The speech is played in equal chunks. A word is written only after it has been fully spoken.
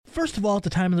First of all, at the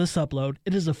time of this upload,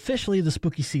 it is officially the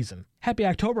spooky season. Happy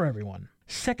October, everyone.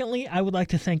 Secondly, I would like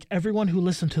to thank everyone who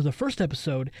listened to the first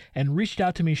episode and reached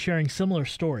out to me sharing similar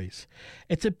stories.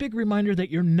 It's a big reminder that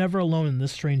you're never alone in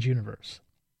this strange universe.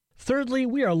 Thirdly,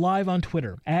 we are live on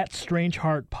Twitter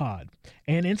 @StrangeHeartPod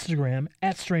and Instagram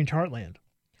 @StrangeHeartland.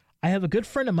 I have a good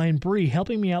friend of mine, Bree,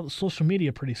 helping me out with social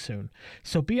media pretty soon,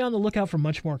 so be on the lookout for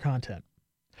much more content.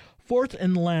 Fourth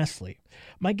and lastly,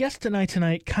 my guest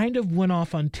tonight kind of went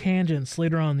off on tangents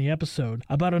later on in the episode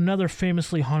about another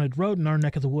famously haunted road in our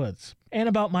neck of the woods, and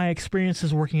about my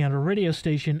experiences working at a radio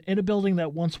station in a building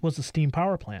that once was a steam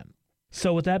power plant.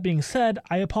 So with that being said,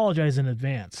 I apologize in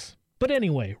advance. But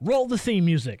anyway, roll the theme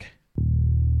music.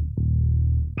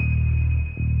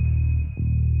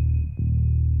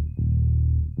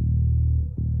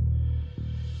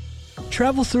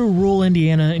 Travel through rural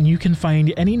Indiana and you can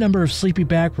find any number of sleepy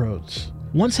back roads.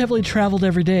 Once heavily traveled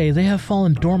every day, they have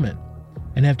fallen dormant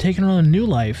and have taken on a new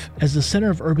life as the center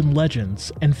of urban legends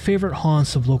and favorite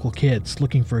haunts of local kids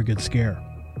looking for a good scare.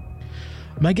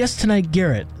 My guest tonight,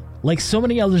 Garrett, like so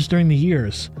many others during the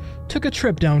years, took a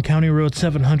trip down County Road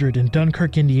 700 in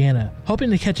Dunkirk, Indiana, hoping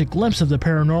to catch a glimpse of the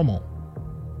paranormal.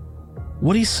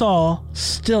 What he saw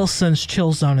still sends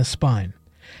chills down his spine,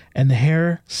 and the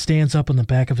hair stands up on the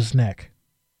back of his neck.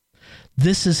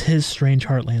 This is his Strange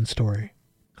Heartland story.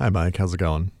 Hi, Mike. How's it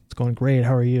going? It's going great.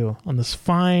 How are you on this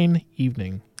fine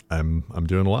evening? I'm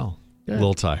doing well. Good. A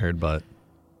little tired, but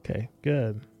okay,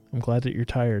 good. I'm glad that you're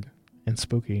tired and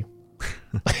spooky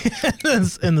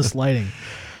in this lighting.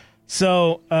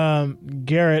 So,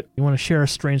 Garrett, you want to share a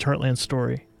Strange Heartland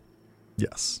story?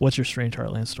 yes. What's your Strange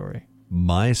Heartland story?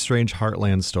 My Strange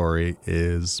Heartland story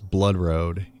is Blood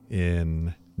Road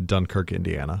in Dunkirk,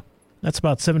 Indiana. That's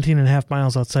about 17 and a half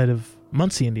miles outside of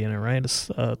Muncie, Indiana, right? It's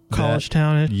a college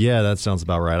town. Yeah, that sounds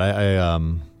about right. I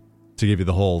to give you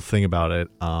the whole thing about it,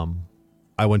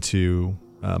 I went to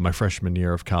my freshman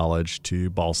year of college to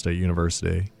Ball State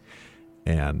University,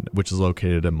 and which is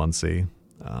located in Muncie.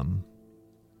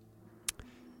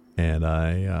 And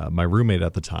my roommate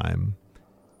at the time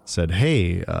said,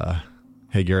 "Hey,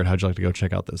 Garrett, how'd you like to go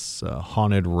check out this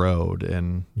haunted road?"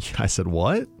 And I said,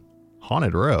 "What?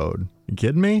 Haunted road? You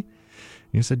kidding me?"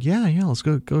 And he said, yeah, let's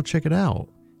go check it out.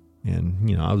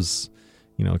 And, I was,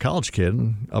 a college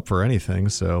kid up for anything.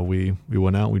 So we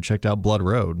went out, we checked out Blood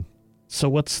Road. So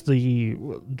what did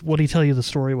he tell you the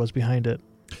story was behind it?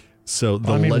 So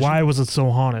why was it so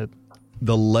haunted?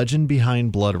 The legend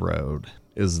behind Blood Road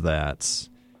is that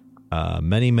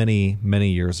many, many,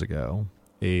 many years ago,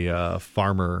 a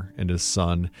farmer and his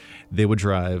son, they would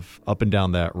drive up and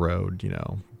down that road,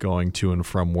 going to and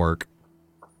from work,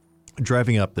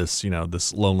 driving up this,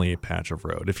 this lonely patch of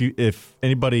road. If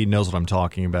anybody knows what I'm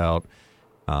talking about,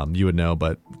 you would know.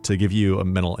 But to give you a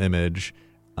mental image,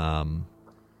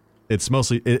 it's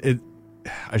mostly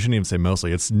I shouldn't even say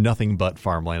mostly. It's nothing but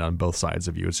farmland on both sides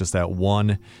of you. It's just that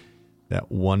one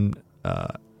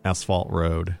asphalt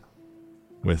road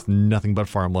with nothing but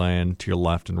farmland to your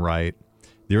left and right.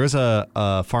 There is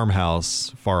a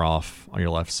farmhouse far off on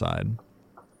your left side.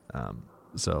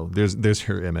 So there's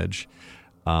your image.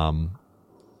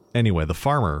 Anyway, the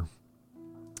farmer,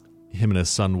 him and his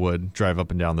son would drive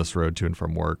up and down this road to and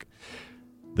from work.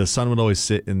 The son would always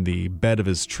sit in the bed of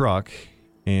his truck,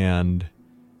 and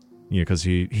because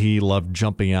he loved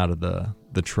jumping out of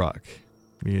the truck.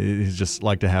 He just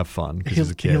liked to have fun because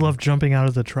he's a kid. He loved jumping out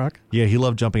of the truck? Yeah, he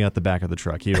loved jumping out the back of the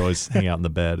truck. He'd always hang out in the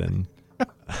bed, and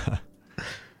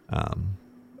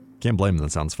can't blame him.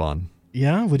 That sounds fun.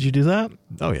 Yeah? Would you do that?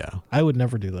 Oh, yeah. I would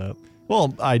never do that.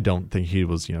 Well, I don't think he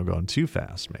was, going too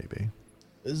fast, maybe.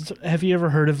 Have you ever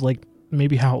heard of,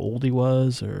 maybe how old he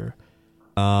was, or?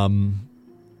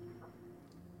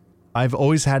 I've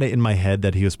always had it in my head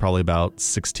that he was probably about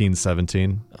 16,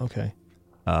 17. Okay.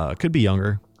 Could be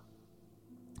younger.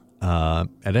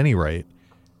 At any rate,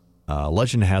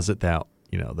 legend has it that,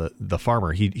 the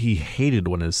farmer, he hated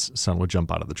when his son would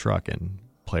jump out of the truck and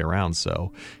play around.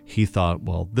 So he thought,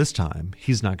 well, this time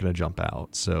he's not going to jump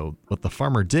out. So what the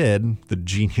farmer did, the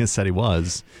genius that he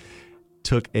was,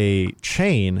 took a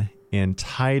chain and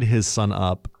tied his son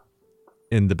up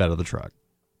in the bed of the truck.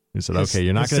 He said, okay,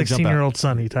 you're not going to jump out. 16-year-old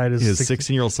son, he tied his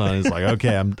 16-year-old son is like,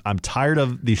 okay, I'm tired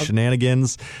of these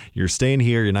shenanigans. You're staying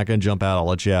here. You're not going to jump out. I'll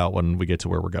let you out when we get to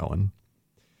where we're going.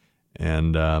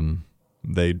 And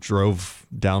they drove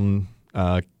down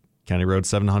County Road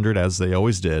 700 as they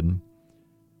always did.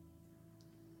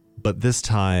 But this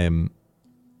time,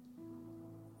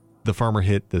 the farmer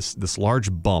hit this large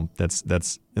bump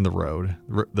that's in the road.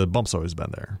 The bump's always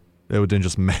been there. It didn't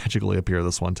just magically appear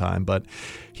this one time, but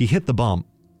he hit the bump,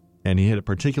 and he hit it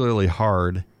particularly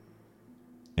hard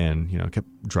and, you know, kept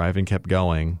driving, kept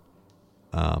going.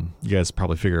 You guys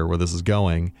probably figure where this is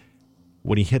going.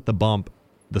 When he hit the bump,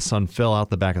 the son fell out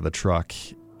the back of the truck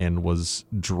and was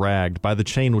dragged by the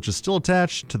chain, which is still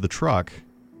attached to the truck.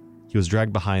 He was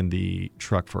dragged behind the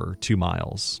truck for 2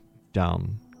 miles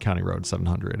down County Road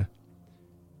 700,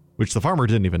 which the farmer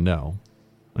didn't even know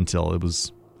until it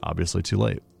was obviously too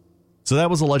late. So that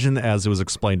was a legend as it was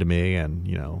explained to me. And,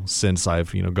 you know, since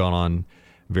I've, you know, gone on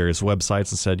various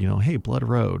websites and said, you know, hey, Blood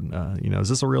Road, you know, is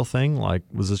this a real thing? Like,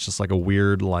 was this just like a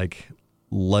weird, like,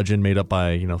 legend made up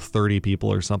by, you know, 30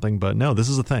 people or something? But no, this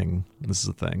is a thing. This is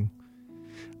a thing.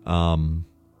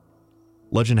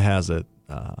 Legend has it.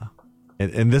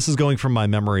 And this is going from my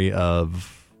memory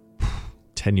of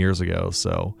 10 years ago.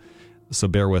 So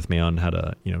bear with me on how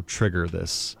to, you know, trigger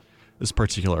this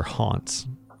particular haunt.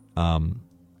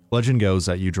 Legend goes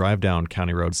that you drive down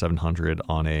County Road 700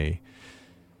 on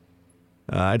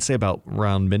I'd say about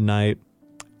around midnight.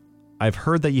 I've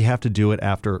heard that you have to do it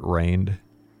after it rained,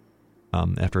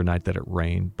 after a night that it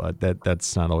rained, but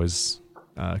that's not always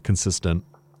consistent.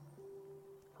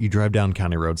 You drive down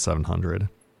County Road 700,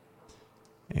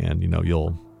 and, you know,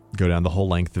 you'll go down the whole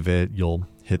length of it. You'll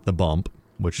hit the bump,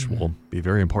 which will be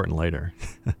very important later.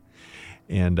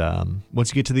 And once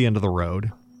you get to the end of the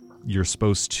road, you're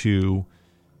supposed to...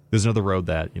 There's another road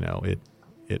that, you know,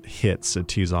 it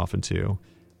tees off into.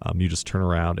 You just turn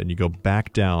around and you go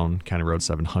back down County Road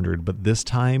 700, but this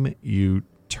time you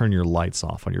turn your lights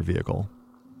off on your vehicle.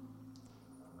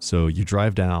 So you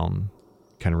drive down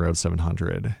County Road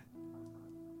 700,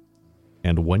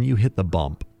 and when you hit the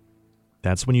bump,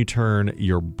 that's when you turn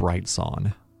your brights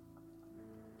on.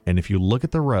 And if you look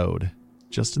at the road,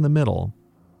 just in the middle,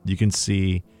 you can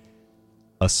see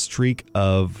a streak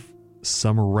of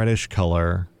some reddish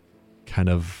color kind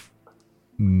of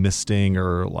misting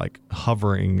or like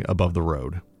hovering above the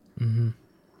road. Mm-hmm.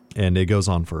 And it goes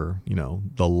on for, you know,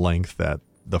 the length that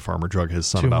the farmer drug his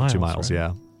son, about 2 miles.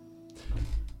 Right?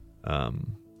 Yeah.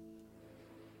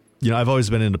 You know, I've always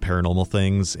been into paranormal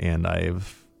things, and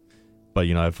I've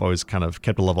always kind of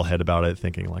kept a level head about it,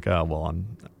 thinking like, oh, well,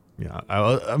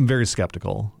 I'm very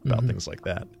skeptical about things like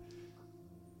that.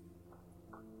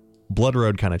 Blood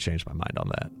Road kind of changed my mind on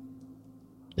that.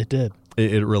 It did.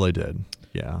 It really did.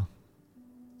 Yeah.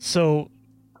 So,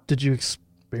 did you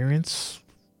experience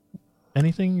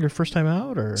anything your first time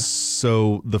out, or?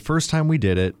 So the first time we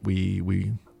did it,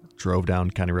 we drove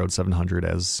down County Road 700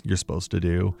 as you're supposed to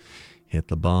do, hit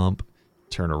the bump,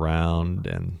 turn around,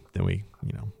 and then we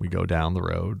go down the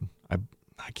road.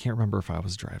 I can't remember if I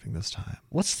was driving this time.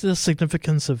 What's the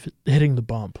significance of hitting the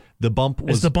bump? The bump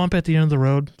was... Is the bump at the end of the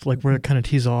road, like where it kind of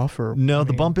tees off? Or no,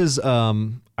 the bump is,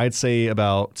 I'd say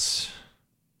about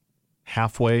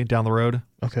halfway down the road.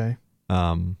 Okay.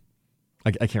 I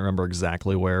can't remember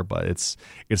exactly where, but it's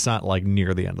not like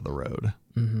near the end of the road.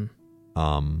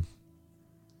 Mm-hmm.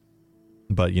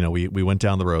 But, you know, we went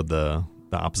down the road the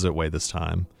opposite way this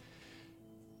time,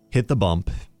 hit the bump,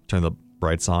 turned the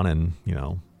brights on, and, you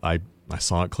know, I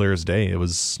saw it clear as day. It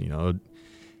was, you know, it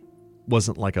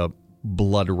wasn't like a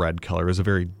blood red color. It was a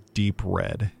very deep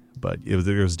red, but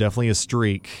there was definitely a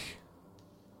streak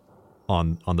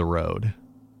on the road,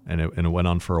 and it went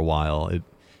on for a while.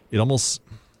 It almost,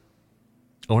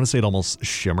 I want to say it almost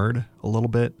shimmered a little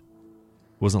bit.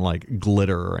 It wasn't like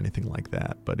glitter or anything like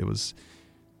that, but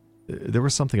there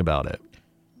was something about it.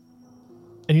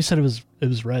 And you said it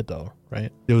was red though, right?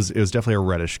 It was definitely a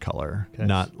reddish color. Okay.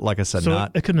 Not, like I said, so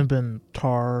it couldn't have been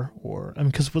tar, or, I mean,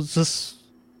 because was this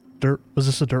dirt? Was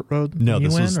this a dirt road? No,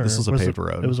 this was a paved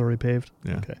road. It was already paved.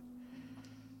 Yeah.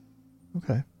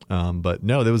 Okay. But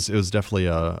no, it was definitely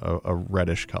a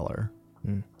reddish color.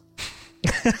 Mm.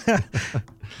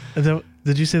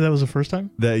 Did you say that was the first time?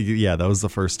 That was the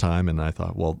first time, and I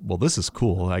thought, well, this is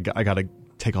cool. I got to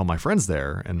take all my friends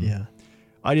there, and yeah.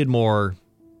 I did more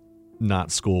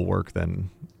not schoolwork than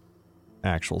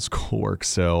actual schoolwork,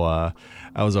 so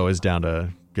I was always down to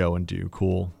go and do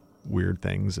cool, weird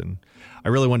things, and I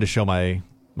really wanted to show my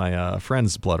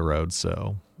friends Blood Road,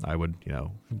 so I would, you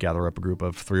know, gather up a group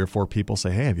of 3 or 4 people,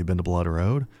 say, hey, have you been to Blood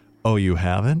Road? Oh, you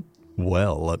haven't?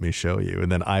 Well, let me show you.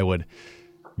 And then I would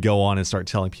go on and start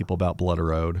telling people about Blood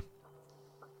Road.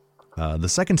 The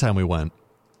second time we went,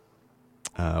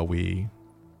 we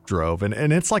drove, and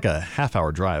it's like a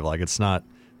half-hour drive. Like, it's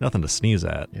nothing to sneeze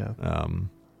at. Yeah.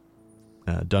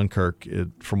 Dunkirk,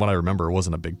 from what I remember,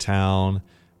 wasn't a big town.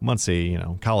 Muncie, you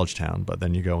know, college town, but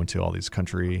then you go into all these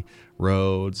country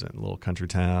roads and little country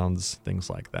towns, things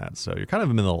like that. So you're kind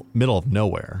of in the middle of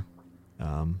nowhere.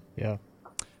 Yeah.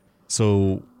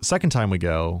 So second time we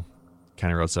go,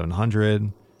 County Road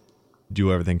 700,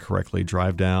 do everything correctly,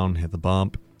 drive down, hit the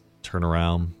bump, turn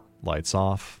around, lights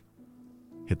off,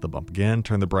 hit the bump again,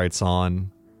 turn the brights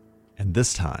on, and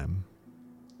this time,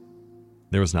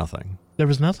 there was nothing. There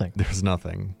was nothing. There was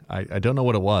nothing. I don't know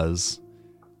what it was.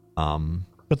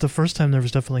 But the first time there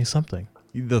was definitely something.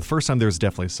 The first time there was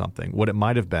definitely something. What it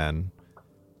might have been,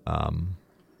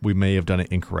 we may have done it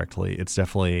incorrectly. It's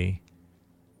definitely,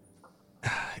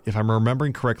 if I'm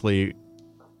remembering correctly,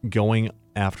 going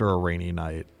after a rainy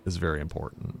night is very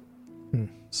important.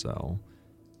 So,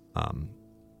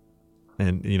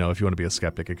 and, you know, if you want to be a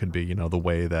skeptic, it could be, you know, the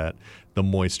way that the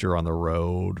moisture on the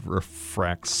road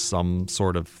refracts some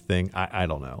sort of thing. I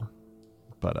don't know.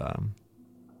 But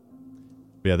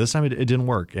yeah, this time it didn't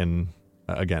work. And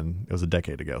again, it was a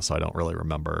decade ago, so I don't really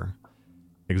remember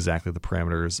exactly the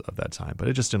parameters of that time, but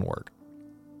it just didn't work.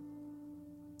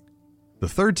 The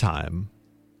third time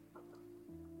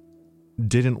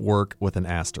didn't work with an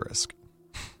asterisk.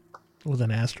 With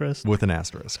an asterisk? With an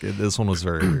asterisk. This one was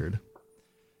very weird.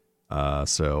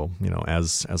 So, you know,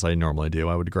 as I normally do,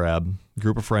 I would grab a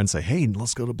group of friends, say, hey,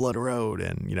 let's go to Blood Road.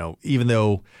 And, you know, even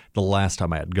though the last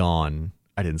time I had gone,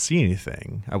 I didn't see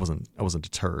anything, I wasn't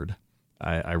deterred.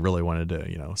 I really wanted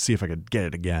to, you know, see if I could get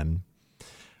it again.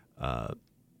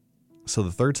 So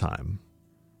the third time,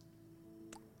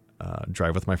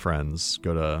 drive with my friends,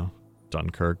 go to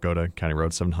Dunkirk, go to County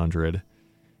Road 700.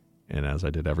 And as I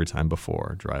did every time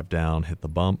before, drive down, hit the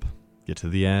bump, get to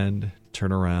the end,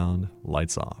 turn around,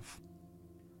 lights off.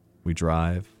 We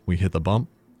drive, we hit the bump,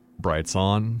 brights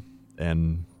on,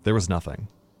 and there was nothing.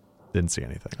 Didn't see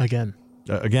anything. Again.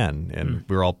 And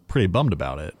we were all pretty bummed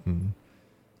about it. And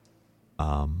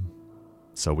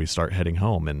so we start heading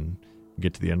home and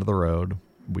get to the end of the road.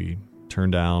 We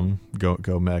turn down,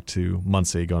 go back to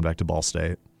Muncie, going back to Ball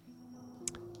State.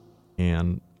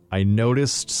 And I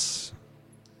noticed,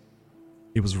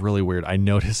 it was really weird. I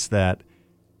noticed that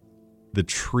the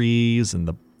trees and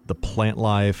the plant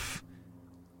life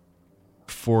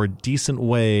for a decent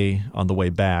way on the way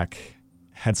back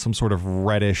had some sort of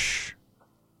reddish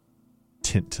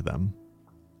tint to them.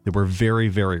 They were very,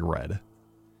 very red.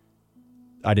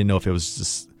 I didn't know if it was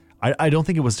just, I don't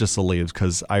think it was just the leaves,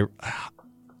 because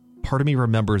part of me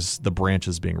remembers the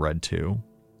branches being red too.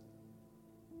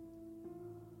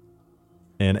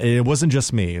 And it wasn't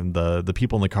just me. The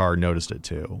people in the car noticed it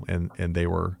too, and they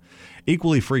were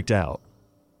equally freaked out.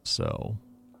 So,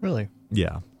 really,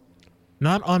 yeah,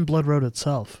 not on Blood Road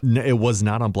itself. No, it was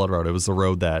not on Blood Road. It was the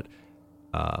road that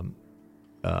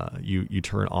you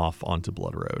turn off onto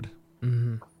Blood Road.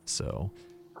 Mm-hmm. So,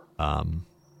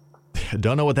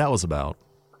 don't know what that was about.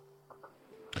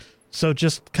 So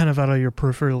just kind of out of your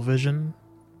peripheral vision,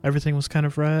 everything was kind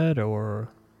of red, or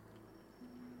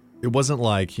it wasn't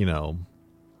like, you know,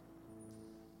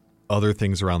 other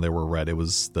things around there were red. It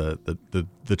was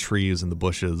the trees and the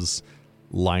bushes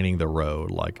lining the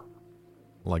road, like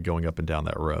going up and down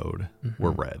that road,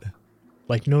 were red.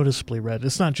 Like noticeably red.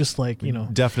 It's not just like, you know,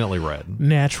 definitely red.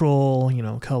 Natural, you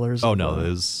know, colors. Oh no, it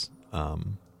was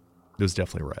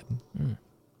definitely red.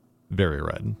 Very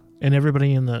red. And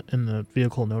everybody in the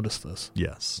vehicle noticed this.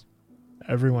 Yes.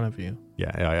 Every one of you.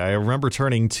 Yeah, I remember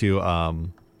turning to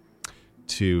one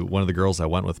of the girls that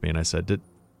went with me, and I said,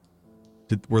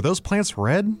 were those plants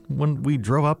red when we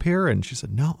drove up here? And she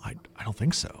said, no, I don't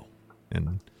think so.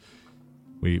 And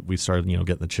we started, you know,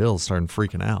 getting the chills, starting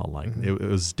freaking out. Like, it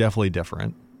was definitely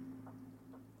different.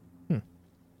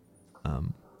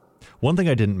 One thing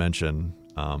I didn't mention,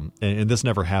 and this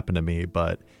never happened to me,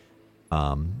 but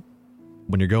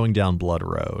when you're going down Blood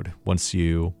Road, once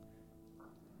you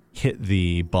hit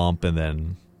the bump and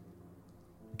then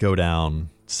go down,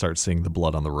 start seeing the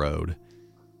blood on the road,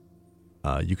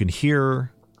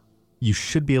 you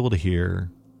should be able to hear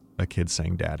a kid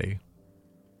saying daddy.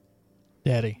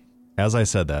 Daddy. As I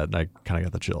said that, I kind of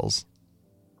got the chills.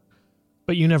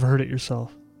 But you never heard it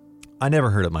yourself. I never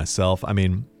heard it myself. I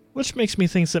mean, which makes me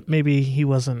think that maybe he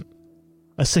wasn't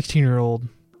a 16-year-old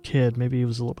kid. Maybe he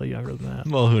was a little bit younger than that.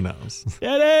 Well, who knows?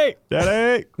 Daddy!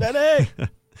 Daddy! Daddy!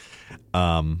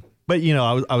 But, you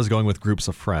know, I was going with groups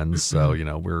of friends, so, you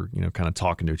know, we're, you know, kind of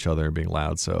talking to each other and being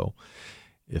loud. So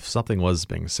if something was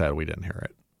being said, we didn't hear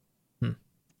it.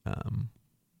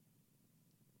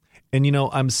 And, you know,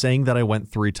 I'm saying that I went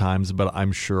 3 times, but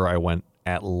I'm sure I went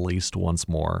at least once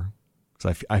more.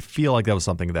 Because I feel like that was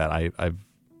something that I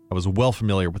was well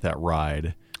familiar with that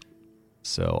ride.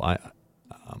 So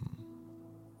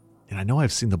and I know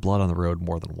I've seen the blood on the road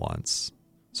more than once.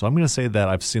 So I'm going to say that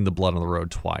I've seen the blood on the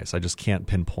road twice. I just can't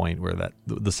pinpoint where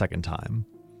the second time.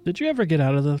 Did you ever get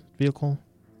out of the vehicle?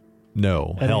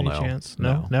 No, At hell any no. Chance?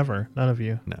 No, never. None of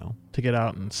you. No. To get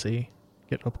out and see,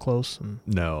 get up close and.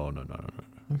 No.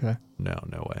 Okay.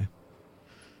 No way.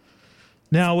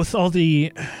 Now, with all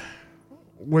the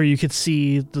where you could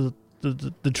see the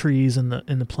trees and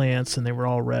the plants, and they were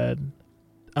all red.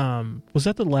 Was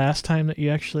that the last time that you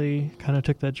actually kind of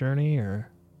took that journey, or?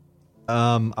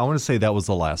 I want to say that was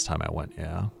the last time I went.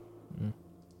 Yeah.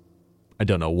 I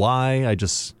don't know why. I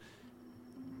just,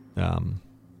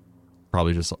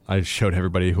 probably just I showed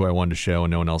everybody who I wanted to show,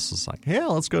 and no one else was like, "Yeah,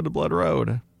 let's go to Blood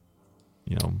Road."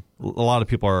 You know, a lot of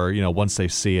people are, once they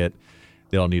see it,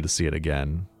 they don't need to see it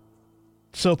again.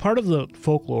 So part of the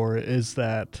folklore is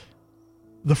that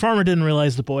the farmer didn't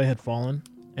realize the boy had fallen,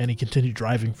 and he continued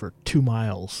driving for 2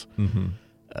 miles.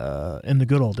 Mm-hmm. In the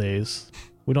good old days.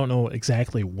 We don't know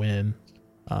exactly when,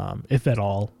 if at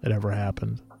all, it ever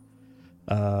happened.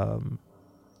 I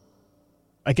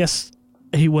guess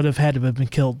he would have had to have been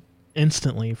killed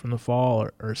instantly from the fall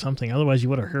or something. Otherwise, you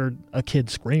would have heard a kid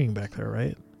screaming back there,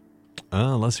 right?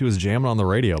 Unless he was jamming on the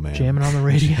radio, man. Jamming on the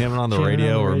radio. Jamming on the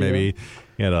radio, or maybe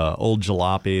he had an old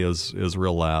jalopy. It was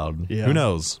real loud. Yeah. Who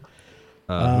knows?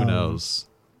 Who knows?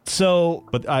 So,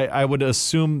 but I would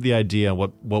assume the idea,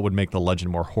 what would make the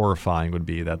legend more horrifying would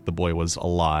be that the boy was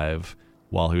alive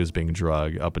while he was being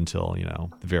drugged up until,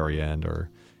 the very end, or,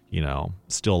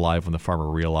 still alive when the farmer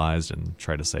realized and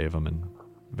tried to save him and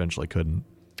eventually couldn't.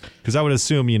 Because I would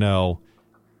assume,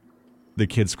 the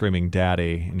kid screaming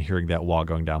 "Daddy" and hearing that while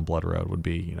going down Blood Road would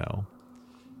be,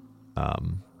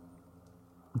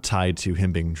 tied to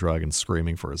him being drugged and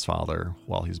screaming for his father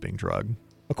while he's being drugged.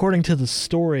 according to the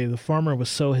story, the farmer was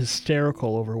so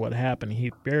hysterical over what happened, he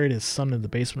buried his son in the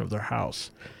basement of their house,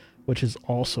 which is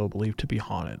also believed to be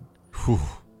haunted. Whew.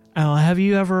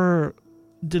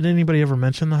 Did anybody ever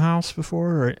mention the house before,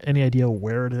 or any idea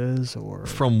where it is? Or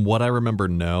From what I remember,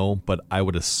 no, but I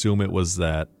would assume it was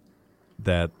that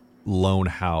lone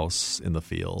house in the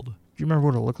field. do you remember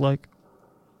what it looked like?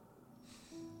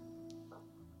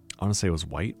 I want to say it was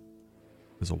white.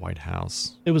 It was a white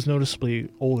house. It was noticeably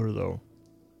older, though.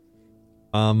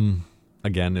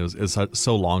 Again, it was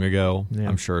so long ago. Yeah.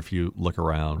 I'm sure if you look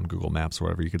around Google Maps or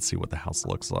whatever, you could see what the house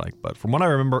looks like. But from what I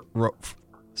remember,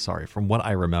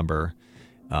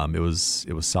 it was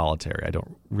solitary. I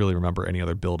don't really remember any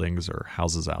other buildings or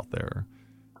houses out there,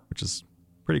 which is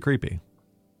pretty creepy.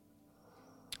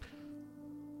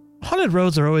 Haunted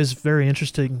roads are always very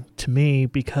interesting to me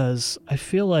because I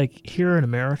feel like here in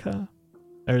America,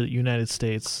 or the United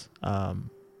States,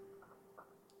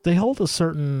 they hold a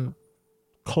certain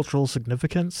cultural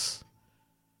significance.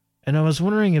 And I was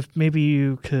wondering if maybe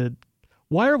you could...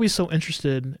 Why are we so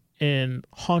interested in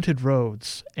haunted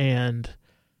roads and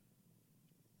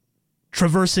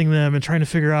traversing them and trying to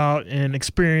figure out and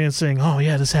experiencing, oh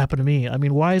yeah, this happened to me? I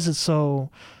mean, why is it so...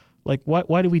 Like, why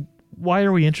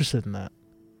are we interested in that?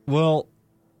 Well,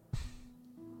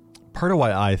 part of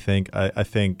why I think,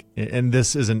 and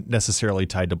this isn't necessarily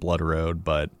tied to Blood Road,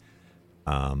 but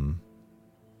I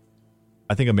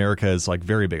think America is like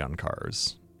very big on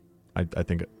cars. I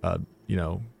think,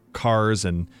 cars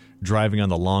and driving on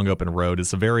the long open road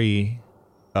is a very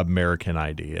American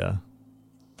idea.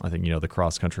 I think, the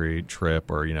cross-country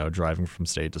trip or, driving from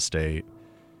state to state,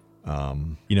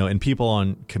 and people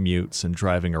on commutes and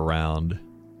driving around,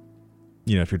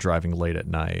 if you're driving late at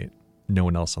night, no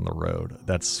one else on the road.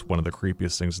 That's one of the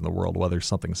creepiest things in the world, whether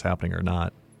something's happening or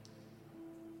not.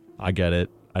 I get it.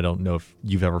 I don't know if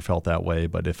you've ever felt that way,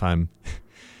 but if I'm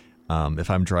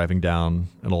driving down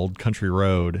an old country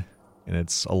road and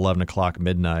it's 11 o'clock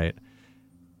midnight,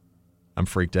 I'm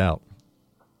freaked out.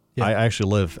 Yeah. I actually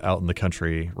live out in the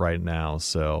country right now,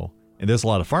 and there's a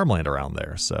lot of farmland around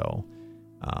there, so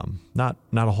not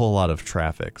a whole lot of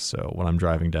traffic. So when I'm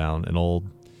driving down an old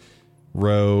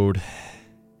road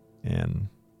and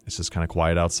it's just kind of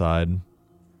quiet outside.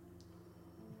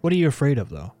 What are you afraid of,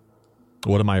 though?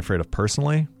 What am I afraid of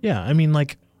personally? Yeah, I mean,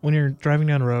 like, when you're driving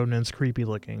down the road and it's creepy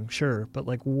looking, sure, but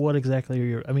like, what exactly are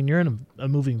you... I mean, you're in a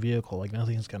moving vehicle, like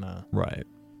nothing's gonna... Right.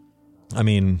 I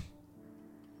mean,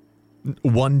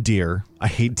 deer. I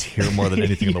hate deer more than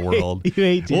anything in the world. You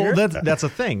hate deer? Well, that's a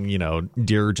thing,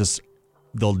 deer just...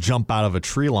 They'll jump out of a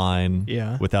tree line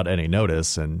without any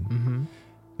notice, and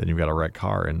then you've got a wrecked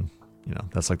car, and,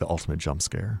 that's like the ultimate jump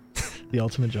scare. The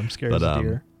ultimate jump scare is a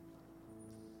deer.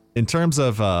 In terms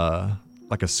of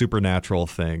like a supernatural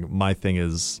thing, my thing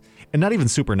is, and not even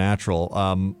supernatural,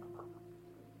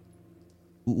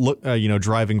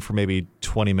 driving for maybe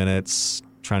 20 minutes,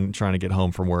 trying to get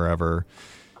home from wherever,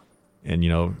 and,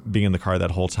 being in the car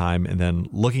that whole time, and then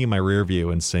looking in my rear view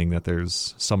and seeing that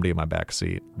there's somebody in my back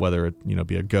seat, whether it,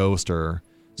 be a ghost or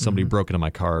somebody broke into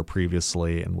my car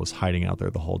previously and was hiding out there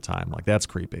the whole time. Like, that's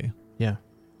creepy. Yeah.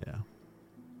 Yeah.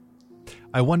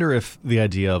 I wonder if the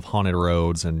idea of haunted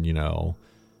roads and,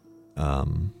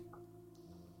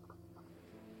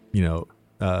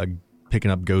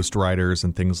 picking up ghost riders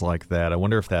and things like that. I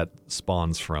wonder if that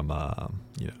spawns from,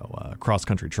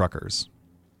 cross-country truckers,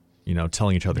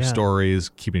 telling each other stories,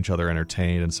 keeping each other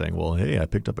entertained and saying, well, hey, I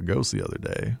picked up a ghost the other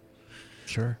day.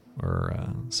 Sure. Or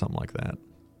something like that.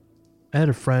 I had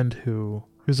a friend who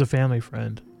was a family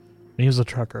friend, and he was a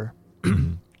trucker.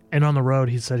 And on the road,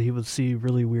 he said he would see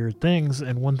really weird things.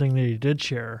 And one thing that he did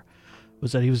share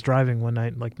was that he was driving one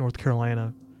night in like North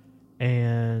Carolina,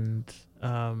 and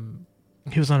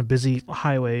he was on a busy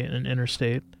highway in an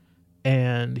interstate,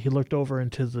 and he looked over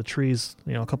into the trees,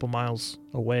 a couple miles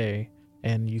away,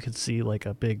 and you could see like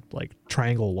a big like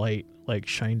triangle light like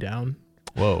shine down.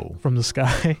 Whoa. From the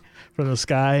sky,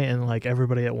 and like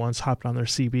everybody at once hopped on their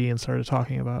CB and started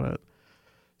talking about it.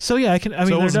 So yeah, so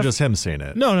it wasn't just him seeing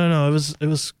it. No. It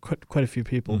was quite a few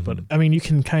people, but I mean, you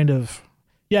can kind of,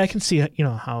 I can see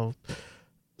how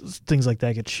things like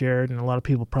that get shared, and a lot of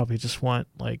people probably just want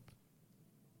like,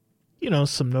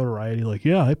 some notoriety. Like,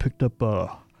 yeah, I picked up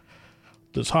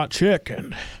this hot chick,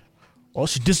 and well,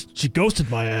 she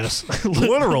ghosted my ass,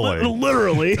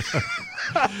 literally.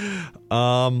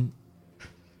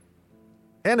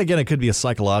 And again, it could be a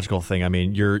psychological thing. I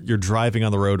mean, you're driving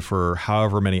on the road for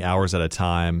however many hours at a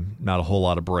time, not a whole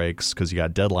lot of breaks because you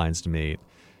got deadlines to meet.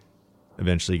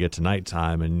 Eventually you get to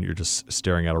nighttime and you're just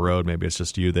staring at a road. Maybe it's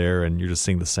just you there and you're just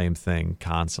seeing the same thing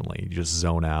constantly. You just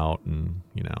zone out and,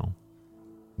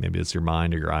 maybe it's your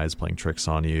mind or your eyes playing tricks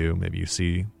on you. Maybe you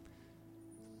see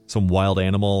some wild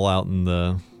animal out in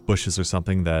the bushes or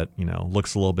something that,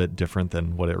 looks a little bit different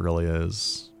than what it really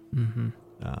is. Mm-hmm.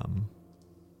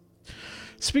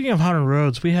 Speaking of haunted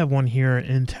roads, we have one here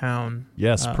in town.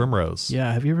 Yes, Primrose.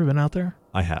 Yeah, have you ever been out there?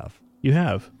 I have. You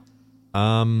have?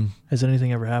 Has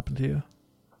anything ever happened to you?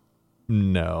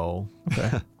 No.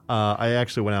 Okay. I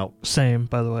actually went out. Same,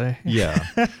 by the way. Yeah.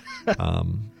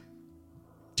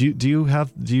 Do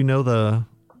you know the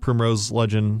Primrose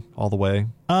legend all the way?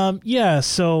 Yeah.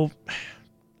 So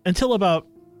until about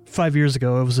 5 years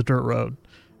ago, it was a dirt road,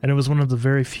 and it was one of the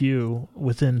very few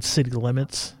within city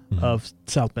limits of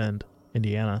South Bend,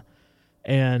 Indiana,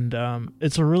 and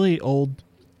it's a really old,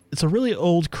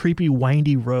 creepy,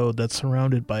 windy road that's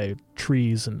surrounded by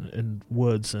trees and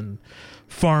woods and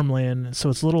farmland. So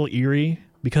it's a little eerie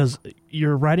because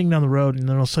you're riding down the road, and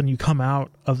then all of a sudden you come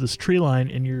out of this tree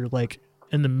line, and you're like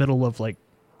in the middle of like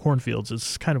cornfields.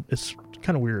 It's kind of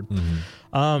weird.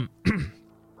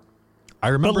 I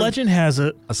remember. But legend has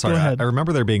it. Sorry, Go ahead. I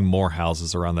remember there being more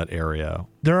houses around that area.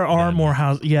 There are more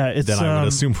houses. Yeah, it's. Then I would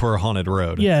assume for a haunted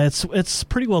road. Yeah, it's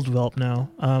pretty well developed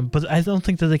now. But I don't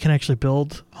think that they can actually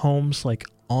build homes like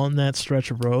on that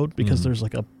stretch of road because there's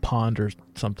like a pond or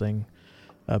something,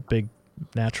 a big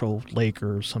natural lake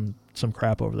or some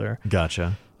crap over there.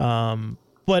 Gotcha.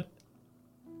 But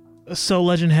so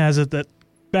legend has it that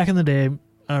back in the day,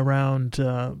 around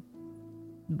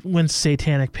when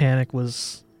Satanic Panic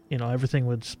was. Everything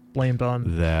was blamed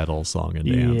on that old song and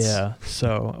dance. Yeah,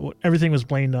 so everything was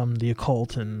blamed on the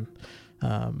occult and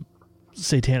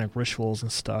satanic rituals and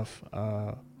stuff.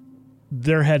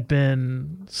 There had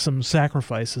been some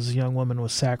sacrifices. A young woman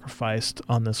was sacrificed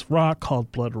on this rock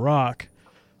called Blood Rock,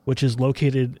 which is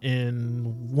located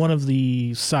in one of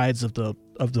the sides of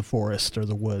the forest or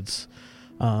the woods.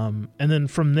 And then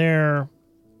from there,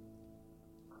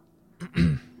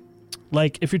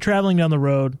 like if you're traveling down the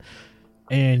road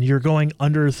and you're going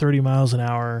under 30 miles an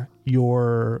hour,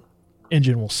 your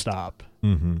engine will stop.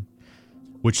 Mm-hmm.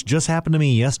 Which just happened to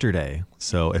me yesterday.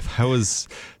 So if I was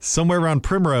somewhere around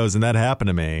Primrose and that happened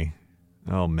to me,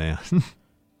 oh man.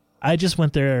 I just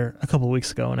went there a couple of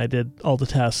weeks ago and I did all the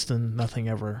tests and nothing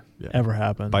ever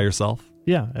happened. By yourself?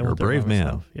 Yeah. You're a brave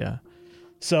man. Yeah.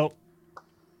 So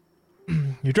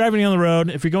you're driving down the road.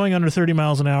 If you're going under 30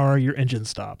 miles an hour, your engine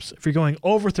stops. If you're going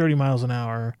over 30 miles an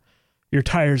hour, your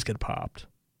tires get popped.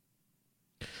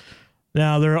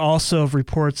 Now, there are also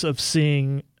reports of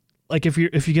seeing, like if you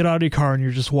get out of your car and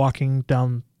you're just walking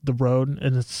down the road,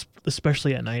 and it's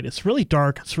especially at night, it's really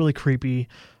dark, it's really creepy.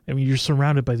 I mean, you're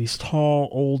surrounded by these tall,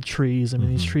 old trees. I mean,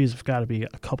 these trees have got to be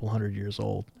a couple hundred years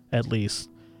old, at least.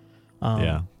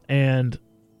 Yeah. And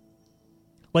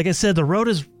like I said, the road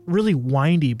is really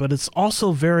windy, but it's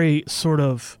also very sort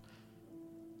of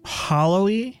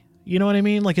hollowy. You know what I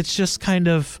mean? Like it's just kind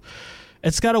of,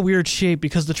 it's got a weird shape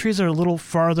because the trees are a little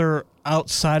farther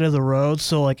outside of the road.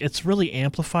 So like it's really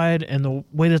amplified, and the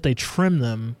way that they trim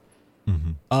them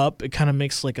up, it kind of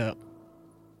makes like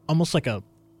almost like a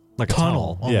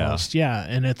tunnel almost. Yeah.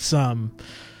 And it's,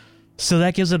 so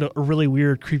that gives it a really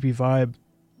weird, creepy vibe.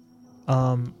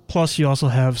 Plus you also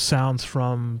have sounds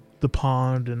from the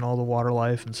pond and all the water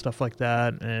life and stuff like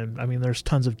that. And I mean, there's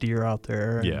tons of deer out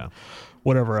there. Yeah.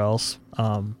 whatever else.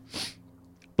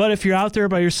 But if you're out there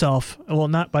by yourself, well,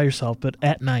 not by yourself, but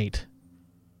at night,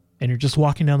 and you're just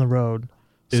walking down the road,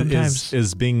 sometimes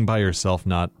is being by yourself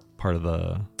not part of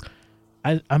the?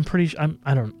 I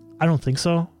don't think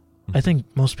so. I think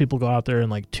most people go out there in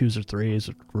like 2s or 3s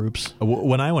or groups.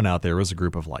 When I went out there, it was a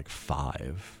group of like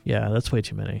 5. Yeah, that's way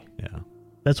too many. Yeah.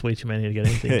 That's way too many to get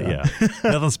anything done. Yeah.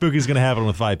 Nothing spooky is going to happen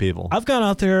with 5 people. I've gone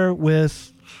out there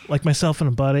with like myself and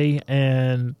a buddy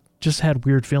and just had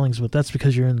weird feelings, but that's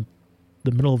because you're in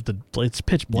the middle of it's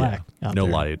pitch black out no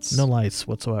there. lights. No lights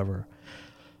whatsoever.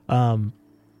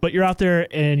 But you're out there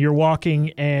and you're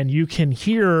walking and you can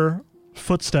hear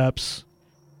footsteps,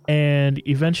 and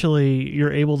eventually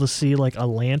you're able to see like a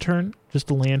lantern, just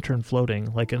a lantern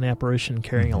floating, like an apparition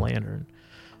carrying a lantern.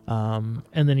 And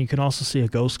then you can also see a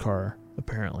ghost car,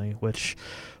 apparently, which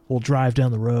will drive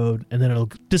down the road, and then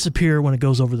it'll disappear when it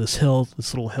goes over this hill,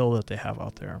 this little hill that they have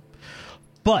out there.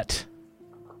 But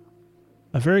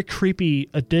a very creepy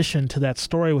addition to that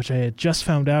story, which I had just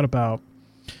found out about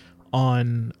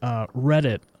on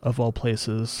Reddit, of all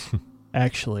places,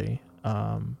 actually,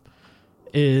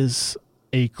 is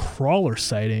a crawler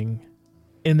sighting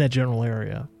in that general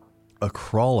area. A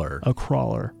crawler? A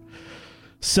crawler.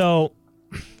 So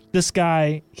this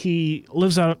guy, he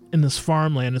lives out in this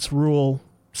farmland. It's rural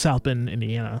South Bend,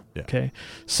 Indiana. Yeah. Okay.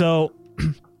 So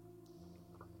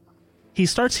he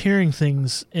starts hearing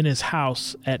things in his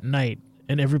house at night,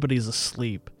 and everybody's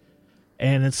asleep.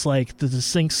 And it's like the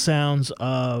distinct sounds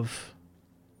of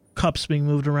cups being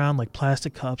moved around, like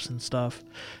plastic cups and stuff.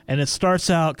 And it starts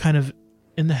out kind of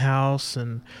in the house,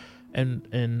 and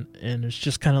it's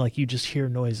just kind of like you just hear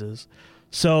noises.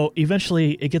 So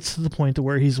eventually it gets to the point to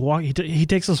where he's walking. He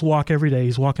takes this walk every day.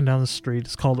 He's walking down the street.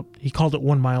 He called it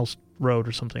 1 Mile Road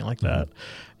or something like that.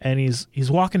 And he's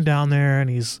walking down there, and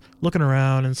he's looking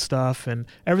around and stuff, and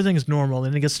everything's normal.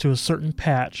 Then he gets to a certain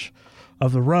patch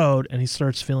of the road, and he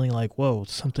starts feeling like, whoa,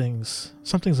 something's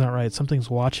not right. Something's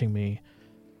watching me.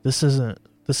 This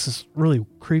is really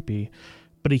creepy.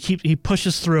 But he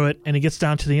pushes through it, and he gets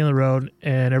down to the end of the road,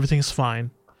 and everything's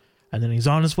fine. And then he's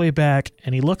on his way back,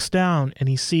 and he looks down, and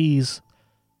he sees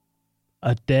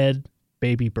a dead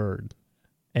baby bird.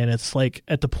 And it's like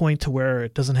at the point to where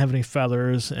it doesn't have any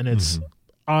feathers, and its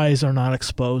eyes are not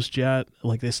exposed yet.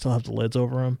 Like they still have the lids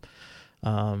over them.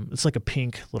 It's like a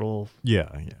pink little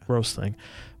gross thing.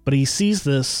 But he sees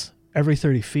this every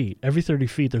 30 feet. Every 30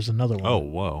 feet, there's another one. Oh,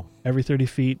 whoa. Every 30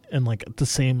 feet, and like the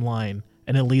same line.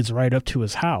 And it leads right up to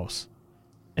his house,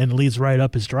 and it leads right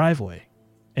up his driveway,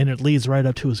 and it leads right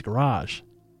up to his garage.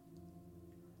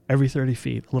 Every 30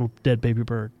 feet, a little dead baby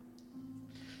bird.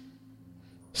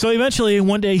 So eventually,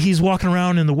 one day, he's walking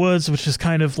around in the woods, which is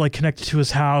kind of like connected to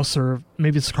his house, or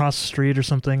maybe it's across the street or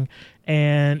something,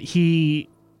 and he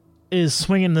is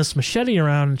swinging this machete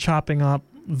around and chopping up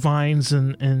vines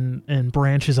and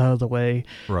branches out of the way.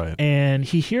 Right. And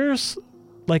he hears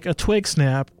like a twig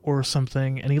snap or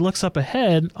something, and he looks up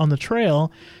ahead on the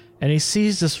trail, and he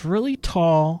sees this really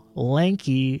tall,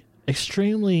 lanky,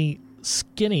 extremely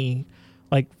skinny,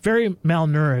 like very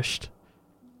malnourished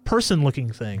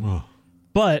person-looking thing. Whoa.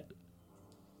 But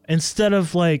instead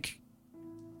of like,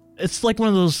 it's like one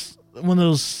of those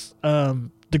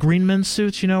the Green Men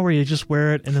suits, where you just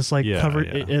wear it and it's like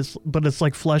covered. Yeah. But it's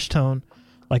like flesh tone,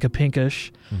 like a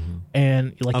pinkish,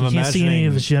 and like you can't see any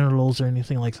of his genitals or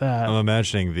anything like that. I'm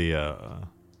imagining the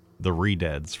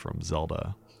Redeads from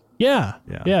Zelda. Yeah,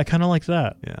 kind of like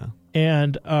that. Yeah,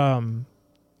 and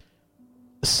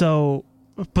so,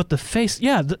 but the face,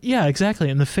 yeah, exactly,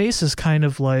 and the face is kind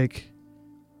of like,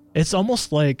 it's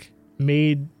almost like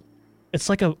made, it's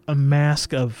like a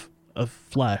mask of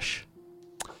flesh.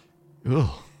 Ugh.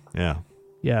 Yeah.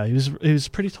 Yeah, he was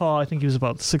pretty tall. I think he was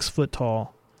about 6 foot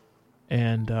tall.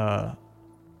 And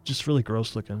just really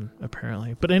gross looking,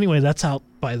 apparently. But anyway, that's out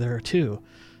by there too.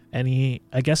 And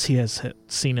I guess he has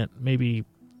seen it maybe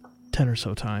 10 or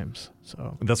so times.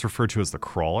 So that's referred to as the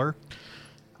crawler?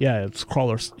 Yeah, it's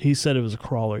crawler. He said it was a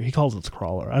crawler. He calls it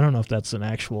crawler. I don't know if that's an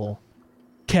actual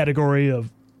category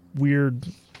of weird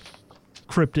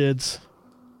cryptids.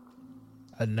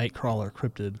 A night crawler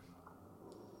cryptid.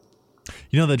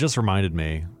 That just reminded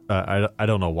me. I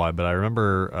don't know why, but I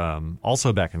remember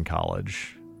also back in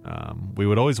college, we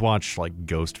would always watch like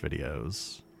ghost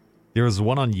videos. There was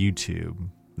one on YouTube.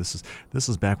 This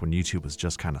is back when YouTube was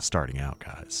just kind of starting out,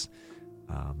 guys.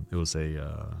 It was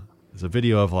a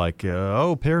video of like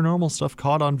paranormal stuff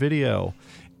caught on video,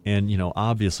 and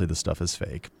obviously the stuff is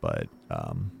fake, but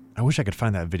I wish I could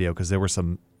find that video because there were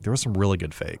some really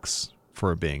good fakes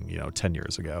for it being 10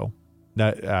 years ago.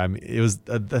 It was.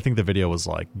 I think the video was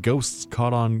like ghosts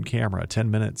caught on camera, 10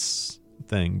 minutes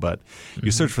thing. But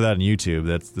you search for that on YouTube,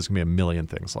 there's going to be a million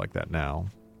things like that now.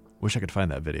 Wish I could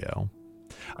find that video.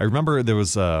 I remember there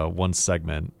was one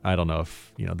segment. I don't know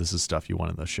if this is stuff you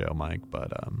want in the show, Mike,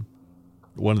 but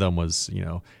one of them was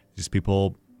these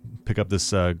people pick up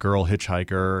this girl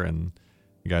hitchhiker, and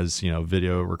you guys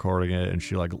video recording it, and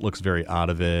she like looks very out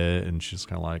of it, and she's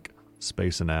kind of like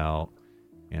spacing out,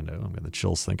 and I'm getting the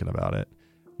chills thinking about it.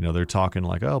 They're talking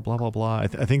like, oh, blah blah blah. I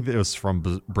think it was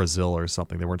from Brazil or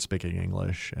something. They weren't speaking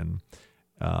English, and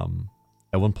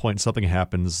at one point something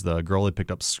happens. The girl they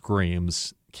picked up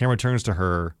screams. Camera turns to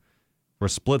her. For a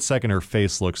split second, her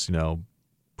face looks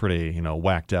pretty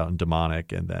whacked out and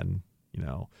demonic, and then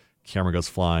camera goes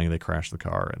flying. They crash the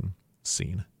car, and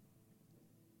scene.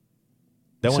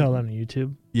 That saw that on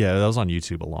YouTube? Yeah, that was on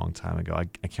YouTube a long time ago. I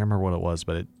can't remember what it was,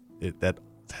 but it that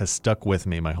has stuck with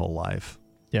me my whole life.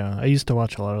 Yeah, I used to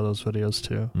watch a lot of those videos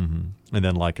too. Mm-hmm. And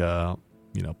then like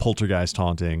poltergeist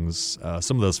hauntings.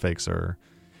 Some of those fakes are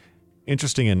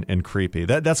interesting and creepy.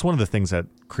 That's one of the things that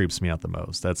creeps me out the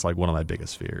most. That's like one of my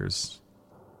biggest fears.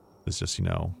 Is just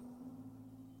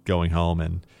going home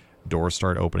and doors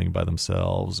start opening by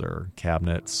themselves, or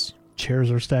cabinets. Chairs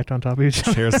are stacked on top of each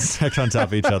other. Chairs stacked on top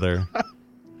of each other.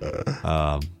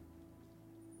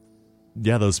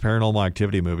 Yeah, those Paranormal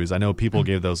Activity movies. I know people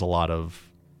gave those a lot of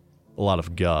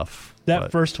guff.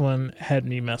 That first one had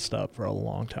me messed up for a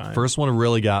long time. First one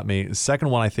really got me. The second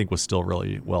one I think was still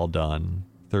really well done.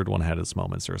 Third one had its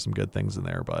moments. There were some good things in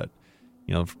there, but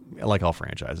like all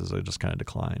franchises, it just kind of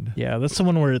declined. Yeah, that's the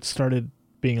one where it started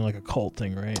being like a cult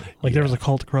thing, right? Like there was a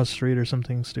cult across the street or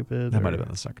something stupid. That might have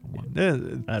been the second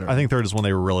one. I think third is when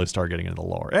they really start getting into the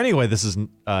lore. Anyway, this is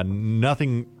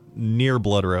nothing near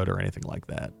Blood Road or anything like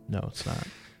that. No, it's not.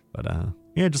 But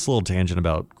just a little tangent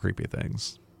about creepy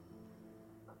things.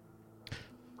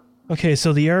 Okay,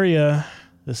 so the area,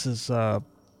 this is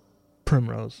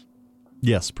Primrose.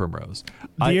 Yes, Primrose.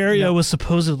 The area was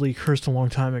supposedly cursed a long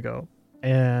time ago.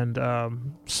 And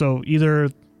so either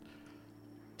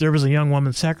there was a young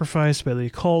woman sacrificed by the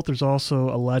occult. There's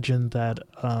also a legend that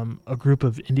a group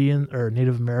of Indian or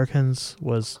Native Americans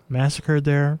was massacred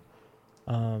there.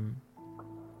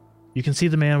 You can see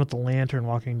the man with the lantern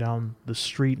walking down the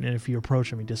street, and if you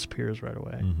approach him, he disappears right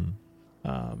away.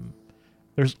 Mm-hmm.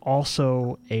 There's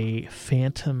also a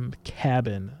phantom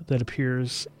cabin that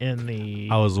appears in the...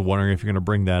 I was wondering if you're going to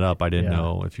bring that up. I didn't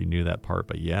know if you knew that part,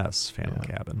 but yes, phantom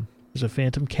cabin. There's a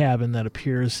phantom cabin that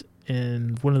appears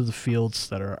in one of the fields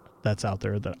that's out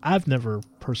there that I've never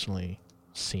personally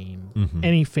seen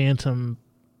any phantom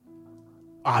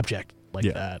object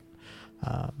like that.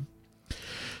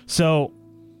 So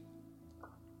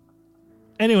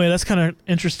anyway, that's kind of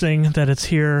interesting that it's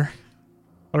here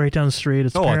right down the street.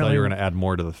 It's I thought you were going to add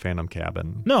more to the phantom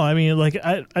cabin. No, I mean, like,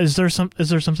 is there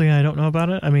something I don't know about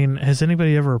it? I mean, has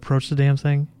anybody ever approached the damn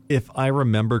thing? If I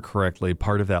remember correctly,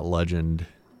 part of that legend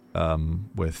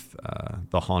with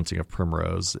the haunting of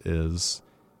Primrose is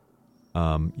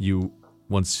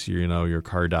once your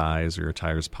car dies or your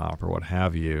tires pop or what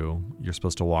have you, you're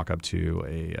supposed to walk up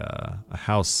to a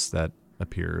house that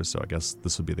appears. So I guess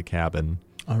this would be the cabin.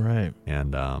 All right.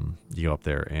 And you go up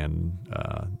there, and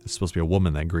there's supposed to be a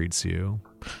woman that greets you.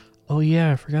 Oh,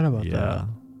 yeah, I forgot about that.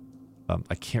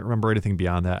 I can't remember anything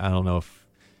beyond that. I don't know if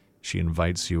she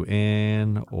invites you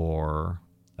in or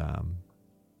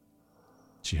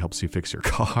she helps you fix your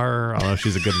car. I don't know if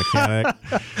she's a good mechanic.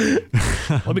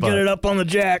 Let me get it up on the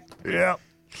jack. Yeah.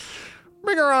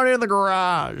 Bring her out in the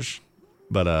garage.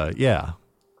 But, yeah.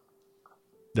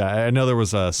 I know there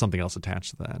was something else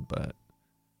attached to that, but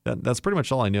that's pretty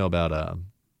much all I know about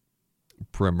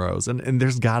Primrose. And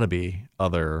there's got to be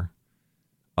other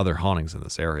hauntings in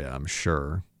this area, I'm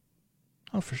sure.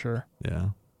 Oh, for sure. Yeah.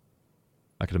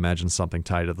 I could imagine something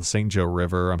tied to the St. Joe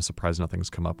River. I'm surprised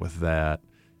nothing's come up with that.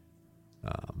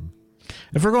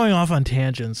 If we're going off on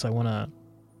tangents, I want to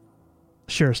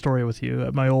share a story with you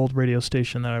at my old radio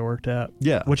station that I worked at.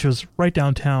 Yeah. Which was right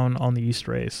downtown on the East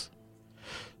Race.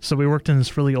 So we worked in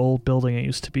this really old building. It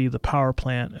used to be the power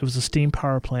plant. It was a steam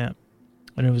power plant.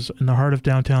 And it was in the heart of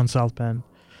downtown South Bend.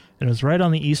 And it was right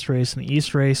on the East Race. And the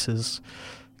East Race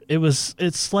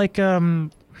it's like,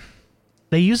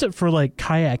 they use it for like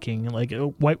kayaking, like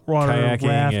whitewater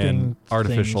rafting. And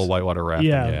artificial whitewater rafting.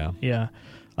 Yeah.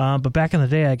 But back in the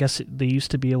day, I guess they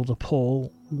used to be able to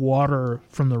pull water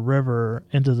from the river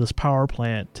into this power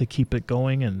plant to keep it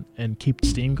going and keep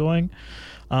steam going.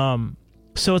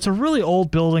 So it's a really old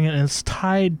building, and it's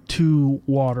tied to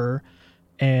water,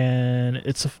 and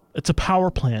it's a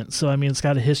power plant. So I mean, it's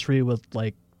got a history with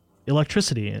like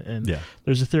electricity, and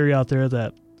there's a theory out there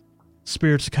that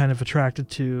spirits are kind of attracted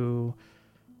to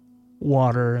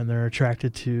water, and they're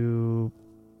attracted to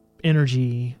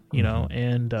energy, you know,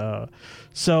 and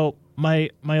so my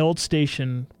old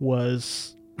station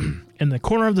was in the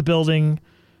corner of the building,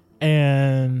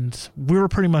 and we were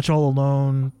pretty much all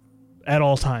alone at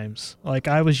all times. Like,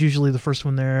 I was usually the first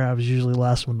one there. I was usually the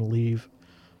last one to leave.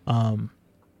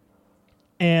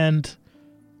 And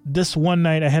this one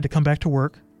night I had to come back to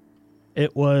work.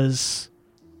 It was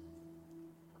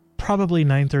probably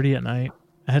 9:30 at night.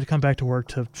 I had to come back to work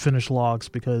to finish logs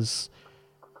because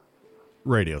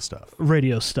radio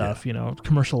stuff, you know,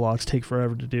 commercial logs take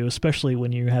forever to do, especially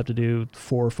when you have to do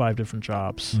 4 or 5 different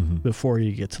jobs before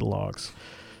you get to the logs.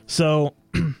 So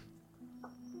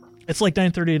it's like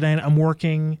 9:30 at night. I'm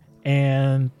working,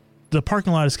 and the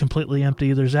parking lot is completely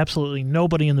empty. There's absolutely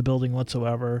nobody in the building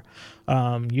whatsoever.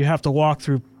 You have to walk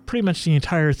through pretty much the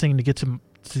entire thing to get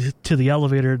to the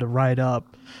elevator to ride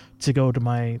up to go to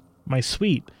my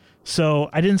suite. So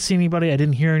I didn't see anybody. I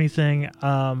didn't hear anything.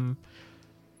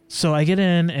 So I get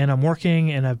in, and I'm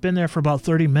working, and I've been there for about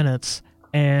 30 minutes,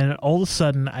 and all of a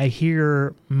sudden I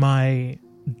hear my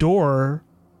door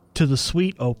to the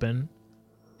suite open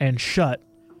and shut.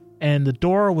 And the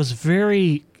door was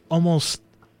very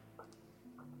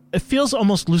it feels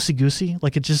almost loosey-goosey.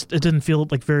 Like, it didn't feel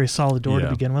like very solid door to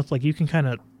begin with. Like, you can kind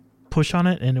of push on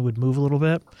it and it would move a little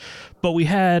bit. But we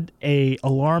had a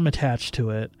alarm attached to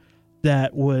it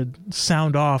that would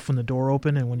sound off when the door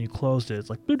opened and when you closed it. It's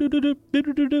like,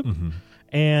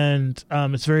 and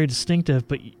it's very distinctive.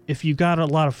 But if you got a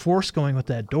lot of force going with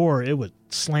that door, it would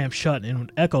slam shut and it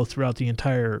would echo throughout the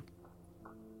entire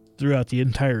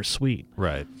suite.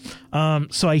 Right.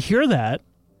 So I hear that,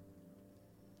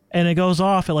 and it goes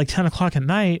off at like 10 o'clock at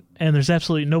night, and there's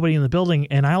absolutely nobody in the building,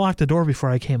 and I locked the door before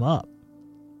I came up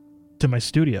to my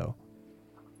studio.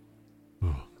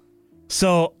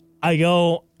 So I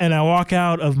go and I walk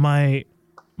out of my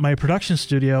production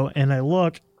studio, and I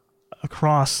look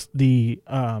across the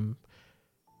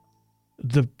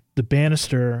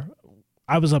banister.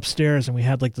 I was upstairs, and we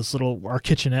had like this our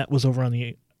kitchenette was over on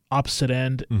the opposite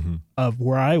end of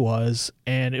where I was,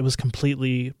 and it was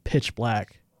completely pitch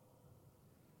black.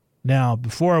 Now,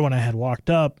 before, when I had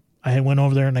walked up, I had went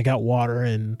over there and I got water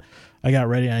and I got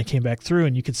ready, and I came back through,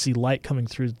 and you could see light coming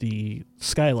through the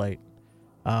skylight,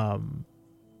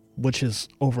 which is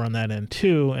over on that end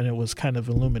too, and it was kind of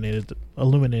illuminated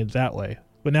that way.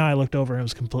 But now I looked over and it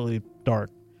was completely dark,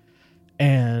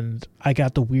 and I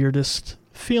got the weirdest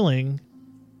feeling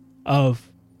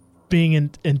of being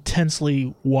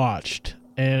intensely watched,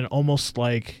 and almost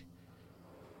like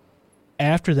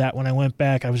after that, when I went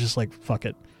back, I was just like, fuck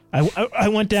it. I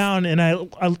went down and I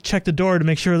checked the door to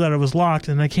make sure that it was locked,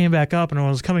 and I came back up, and when I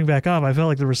was coming back up, I felt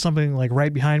like there was something like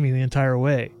right behind me the entire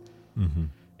way.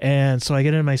 And so I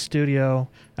get in my studio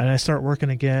and I start working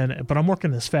again, but I'm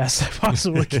working as fast as I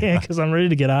possibly can because I'm ready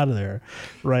to get out of there,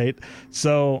 right?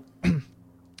 So but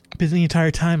the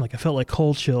entire time, like, I felt like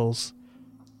cold chills,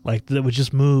 like, that would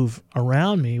just move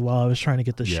around me while I was trying to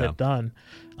get this shit done.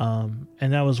 And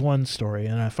that was one story,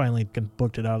 and I finally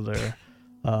booked it out of there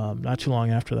not too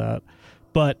long after that.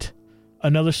 But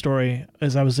another story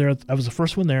is I was there. I was the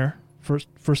first one there,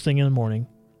 first thing in the morning.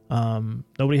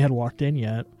 Nobody had walked in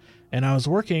yet, and I was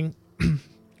working,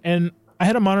 and I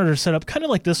had a monitor set up kind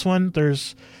of like this one.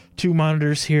 There's 2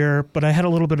 monitors here, but I had a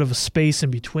little bit of a space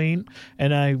in between,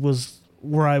 and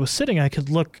where I was sitting, I could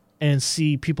look and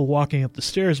see people walking up the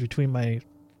stairs between my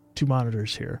 2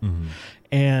 monitors here.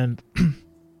 And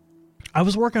I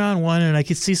was working on one, and I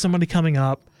could see somebody coming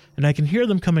up, and I can hear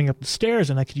them coming up the stairs,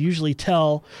 and I could usually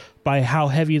tell by how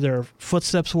heavy their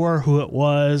footsteps were, who it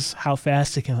was, how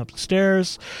fast they came up the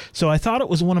stairs. So I thought it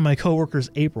was one of my coworkers,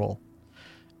 April.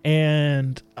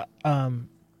 And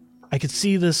I could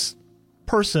see this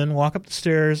person walk up the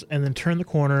stairs and then turn the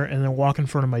corner and then walk in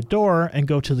front of my door and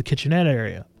go to the kitchenette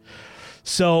area.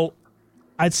 So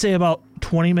I'd say about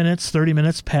 20 minutes, 30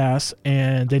 minutes pass,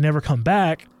 and they never come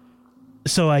back.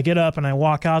 So I get up and I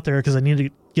walk out there because I need to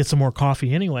get some more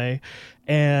coffee anyway.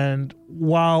 And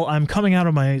while I'm coming out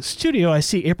of my studio, I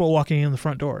see April walking in the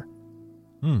front door.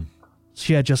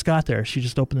 She had just got there. She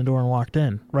just opened the door and walked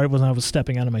in right when I was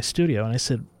stepping out of my studio. And I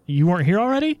said, "You weren't here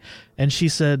already?" And she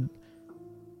said,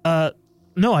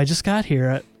 "No, I just got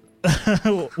here."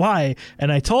 Why?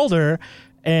 And I told her,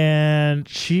 and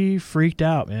she freaked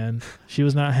out, man. She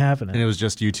was not having it. And it was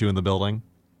just you 2 in the building?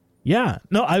 Yeah.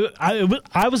 No,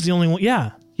 I was the only one.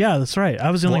 Yeah, that's right.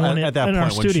 I was the only one in our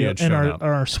studio, in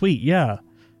our suite. Yeah.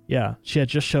 She had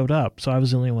just showed up, so I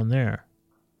was the only one there.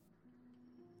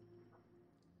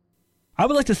 I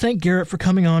would like to thank Garrett for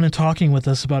coming on and talking with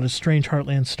us about his strange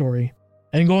Heartland story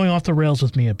and going off the rails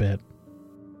with me a bit.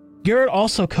 Garrett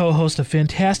also co-hosts a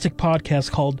fantastic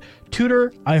podcast called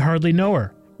Tutor, I Hardly Know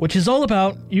Her, which is all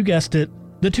about, you guessed it,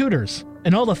 the Tudors,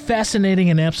 and all the fascinating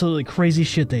and absolutely crazy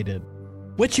shit they did,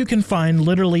 which you can find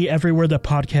literally everywhere that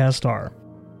podcasts are.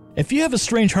 If you have a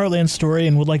Strange Heartland story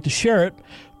and would like to share it,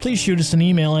 please shoot us an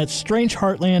email at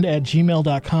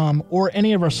strangeheartland@gmail.com or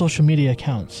any of our social media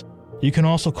accounts. You can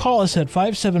also call us at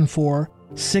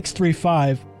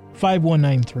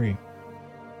 574-635-5193.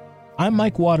 I'm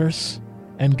Mike Waters,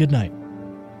 and good night.